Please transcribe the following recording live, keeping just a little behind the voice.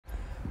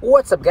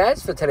What's up,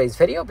 guys? For today's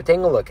video, we're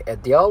taking a look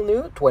at the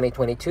all-new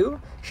 2022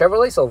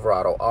 Chevrolet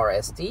Silverado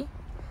RST.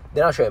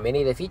 Then I'll show you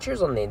many of the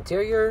features on the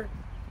interior,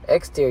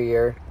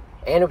 exterior,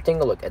 and we're taking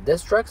a look at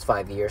this truck's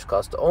 5 years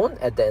cost to own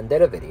at the end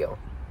of the video.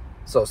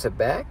 So sit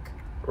back,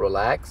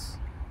 relax,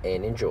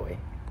 and enjoy.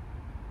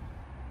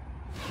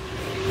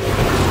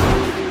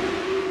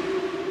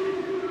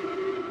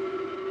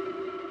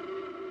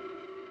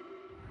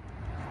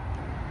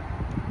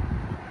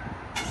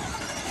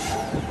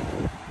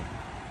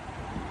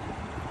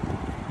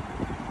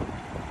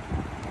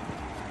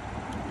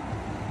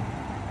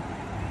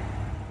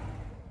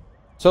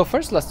 So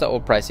first, let's start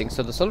with pricing.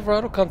 So the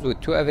Silverado comes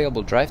with two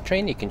available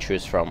drivetrain you can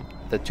choose from.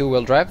 The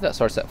two-wheel drive that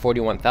starts at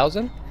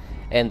 $41,000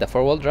 and the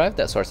four-wheel drive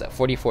that starts at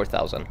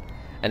 $44,000.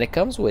 And it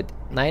comes with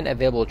 9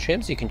 available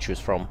trims you can choose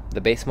from.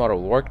 The base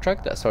model work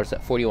truck that starts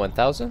at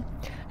 $41,000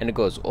 and it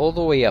goes all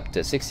the way up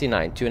to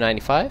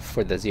 $69,295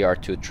 for the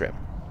ZR2 trim.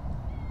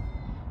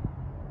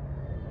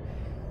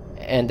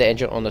 And the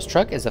engine on this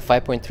truck is a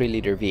 5.3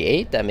 liter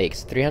V8 that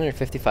makes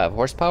 355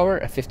 horsepower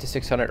at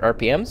 5,600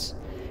 RPMs.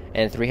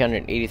 And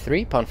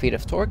 383 pound-feet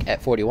of torque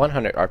at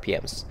 4,100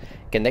 RPMs,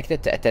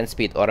 connected to a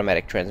 10-speed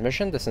automatic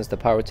transmission that sends the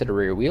power to the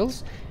rear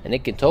wheels, and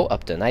it can tow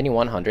up to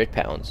 9,100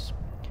 pounds.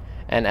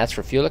 And as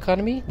for fuel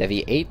economy, the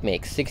V8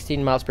 makes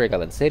 16 miles per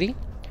gallon city,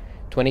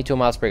 22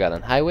 miles per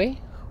gallon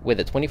highway, with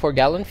a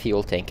 24-gallon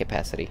fuel tank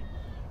capacity.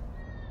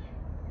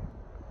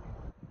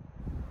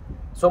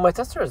 So my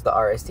tester is the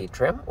RST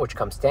trim, which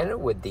comes standard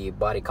with the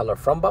body color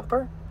front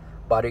bumper,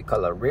 body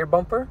color rear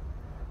bumper,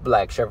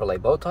 black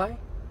Chevrolet bow tie,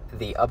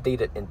 the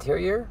updated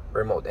interior,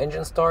 remote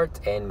engine start,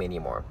 and many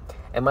more.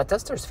 And my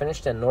tester is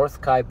finished in North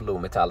Sky Blue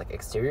metallic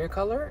exterior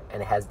color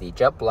and it has the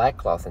jet black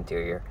cloth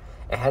interior.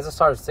 It has a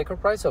starter sticker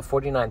price of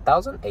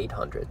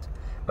 $49,800.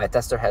 My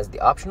tester has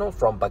the optional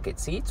front bucket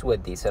seats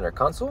with the center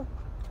console,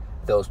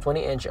 those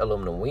 20-inch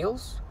aluminum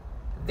wheels,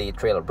 the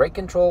trailer brake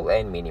control,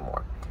 and many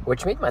more.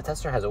 Which means my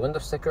tester has a window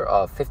sticker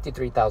of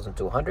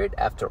 $53,200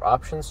 after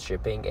options,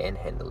 shipping, and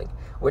handling.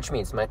 Which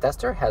means my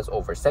tester has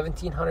over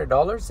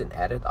 $1,700 in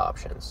added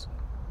options.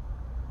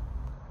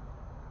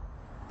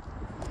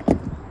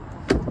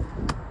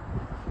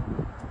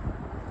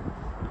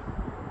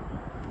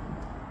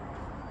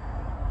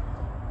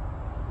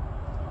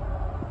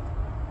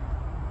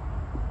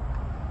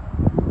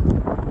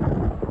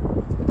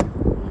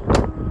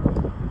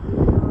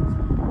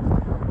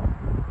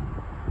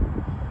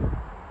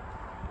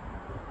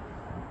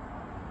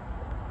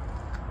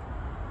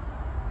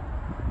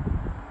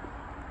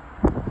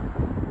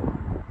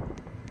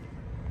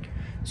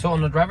 So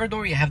on the driver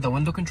door, you have the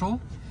window control.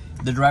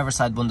 The driver's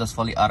side window is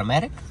fully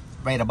automatic.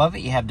 Right above it,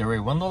 you have the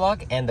rear window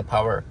lock and the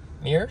power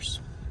mirrors.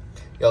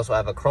 You also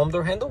have a chrome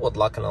door handle with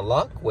lock and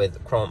unlock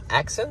with chrome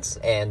accents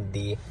and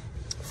the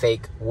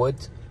fake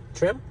wood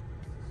trim.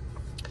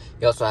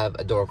 You also have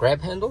a door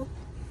grab handle,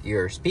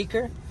 your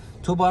speaker,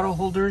 2 bottle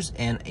holders,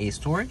 and a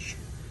storage.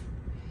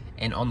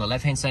 And on the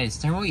left-hand side of the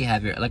steering wheel, you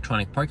have your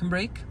electronic parking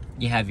brake.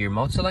 You have your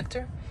mode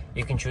selector.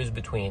 You can choose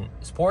between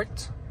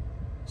sport,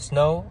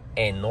 snow,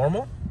 and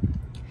normal.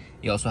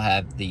 You also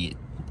have the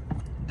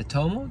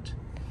tow mode,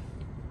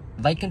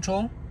 light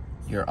control,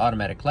 your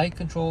automatic light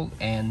control,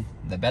 and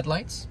the bed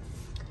lights.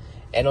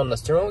 And on the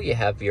steering wheel, you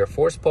have your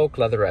 4-spoke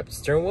leather-wrapped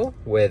steering wheel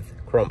with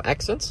chrome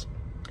accents.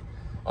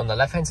 On the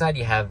left-hand side,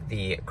 you have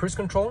the cruise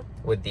control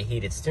with the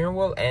heated steering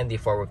wheel and the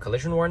forward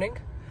collision warning.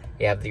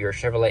 You have your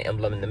Chevrolet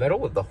emblem in the middle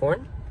with the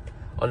horn.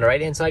 On the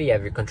right-hand side, you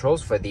have your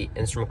controls for the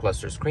instrument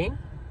cluster screen,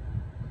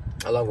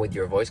 along with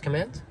your voice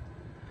command.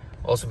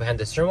 Also behind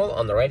the steering wheel,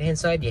 on the right hand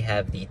side, you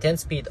have the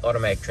 10-speed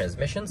automatic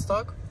transmission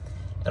stock.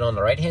 And on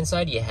the right hand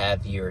side, you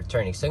have your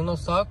turning signal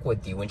stock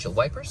with the windshield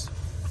wipers.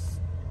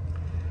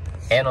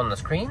 And on the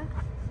screen,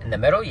 in the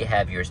middle, you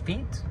have your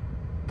speed,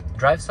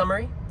 drive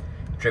summary,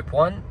 trip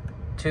 1,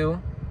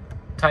 2,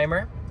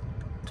 timer,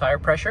 tire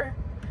pressure,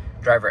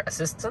 driver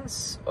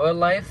assistance, oil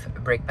life,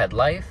 brake pad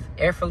life,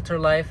 air filter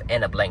life,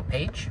 and a blank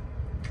page.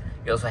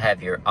 You also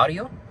have your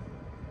audio,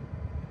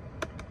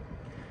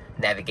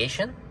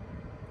 navigation,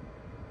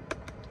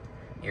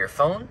 your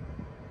phone,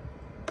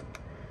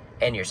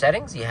 and your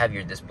settings. You have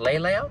your display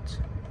layout.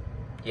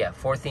 You have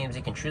 4 themes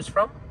you can choose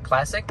from: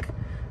 classic,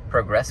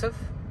 progressive,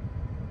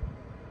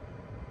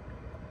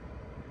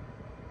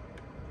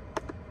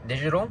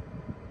 digital,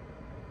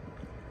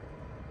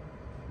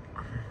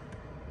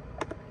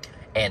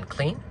 and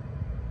clean.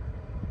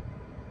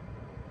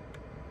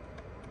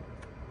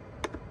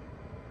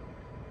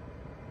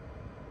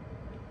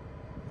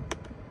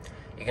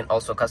 You can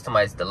also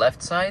customize the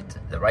left side,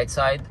 the right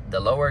side, the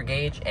lower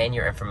gauge, and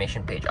your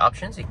information page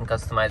options. You can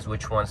customize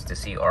which ones to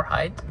see or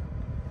hide.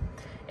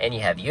 And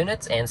you have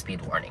units and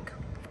speed warning.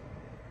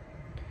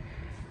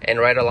 And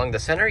right along the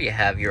center, you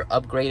have your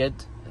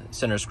upgraded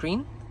center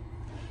screen.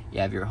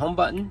 You have your home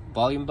button,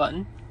 volume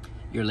button,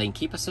 your lane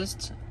keep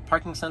assist,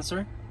 parking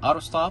sensor,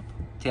 auto stop,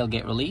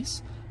 tailgate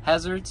release,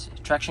 hazards,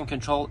 traction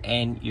control,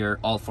 and your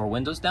all 4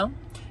 windows down.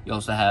 You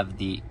also have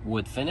the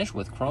wood finish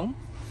with chrome.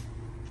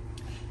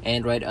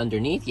 And right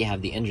underneath, you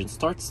have the engine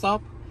start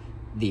stop,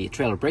 the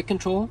trailer brake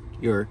control,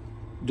 your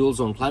dual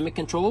zone climate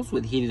controls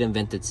with heated and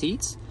vented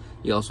seats.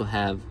 You also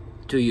have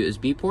 2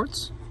 USB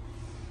ports.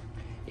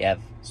 You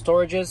have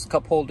storages,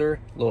 cup holder,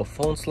 little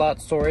phone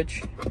slot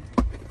storage,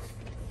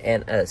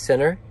 and a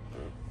center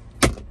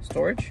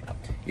storage.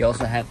 You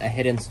also have a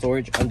hidden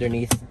storage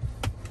underneath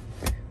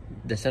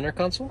the center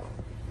console.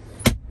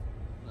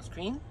 On the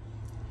screen,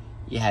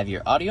 you have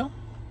your audio.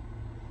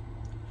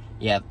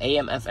 You have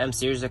AM, FM,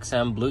 Sirius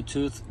XM,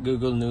 Bluetooth,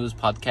 Google News,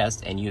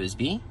 podcast, and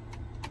USB.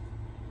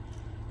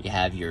 You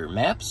have your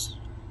maps,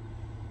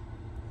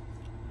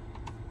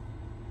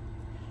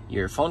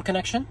 your phone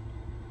connection.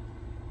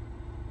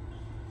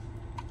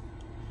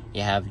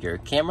 You have your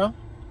camera.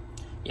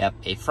 You have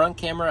a front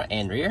camera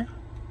and rear.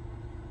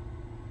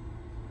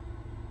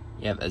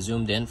 You have a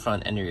zoomed in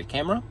front and rear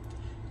camera.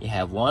 You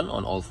have one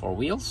on all 4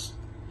 wheels,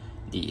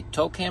 the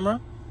tow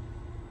camera,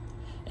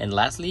 and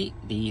lastly,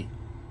 the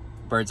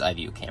bird's eye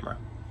view camera.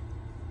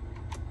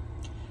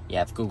 You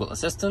have Google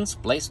Assistant,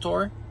 Play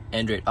Store,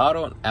 Android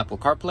Auto, and Apple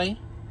CarPlay.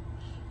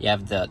 You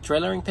have the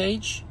trailering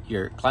page,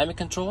 your climate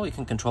control. You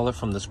can control it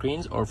from the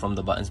screens or from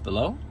the buttons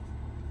below.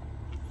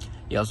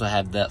 You also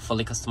have the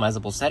fully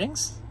customizable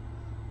settings,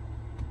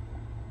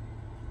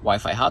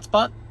 Wi-Fi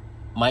hotspot,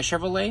 My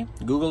Chevrolet,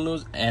 Google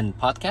News, and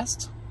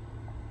podcasts.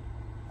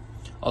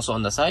 Also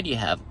on the side, you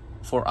have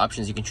 4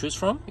 options you can choose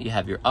from. You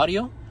have your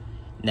audio,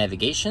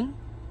 navigation,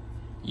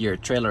 your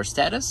trailer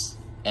status,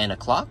 and a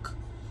clock.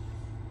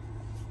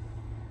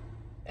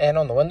 And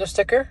on the window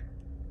sticker,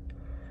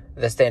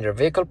 the standard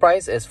vehicle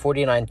price is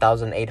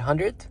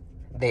 $49,800.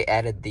 They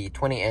added the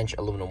 20-inch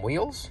aluminum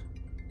wheels,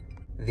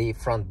 the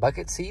front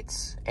bucket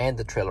seats, and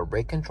the trailer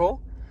brake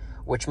control,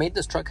 which made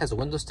this truck has a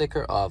window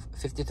sticker of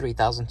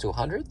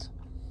 $53,200.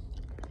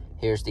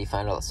 Here's the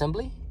final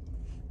assembly,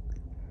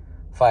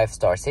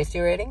 5-star safety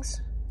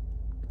ratings,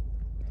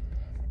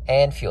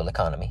 and fuel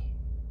economy.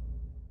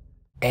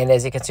 And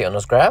as you can see on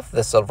this graph,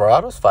 the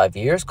Silverado's 5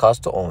 years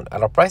cost to own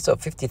at a price of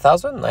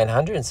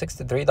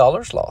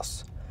 $50,963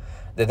 loss.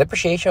 The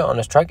depreciation on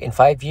this truck in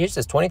 5 years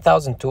is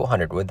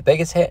 $20,200 with the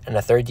biggest hit in the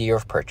 3rd year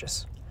of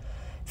purchase.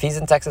 Fees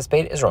and taxes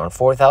paid is around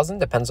 $4,000,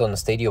 depends on the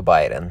state you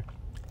buy it in.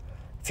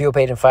 Fuel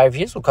paid in 5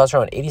 years will cost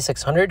around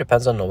 $8,600,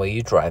 depends on the way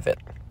you drive it.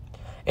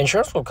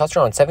 Insurance will cost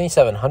around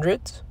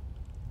 $7,700,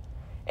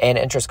 and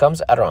interest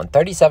comes at around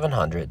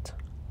 $3,700.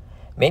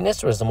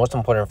 Maintenance, which is the most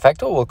important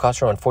factor, will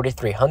cost around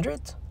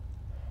 $4,300.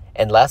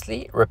 And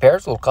lastly,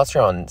 repairs will cost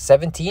around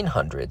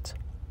 $1,700.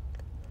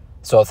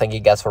 So thank you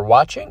guys for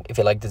watching. If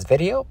you like this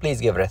video, please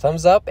give it a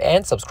thumbs up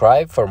and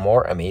subscribe for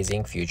more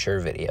amazing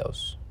future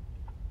videos.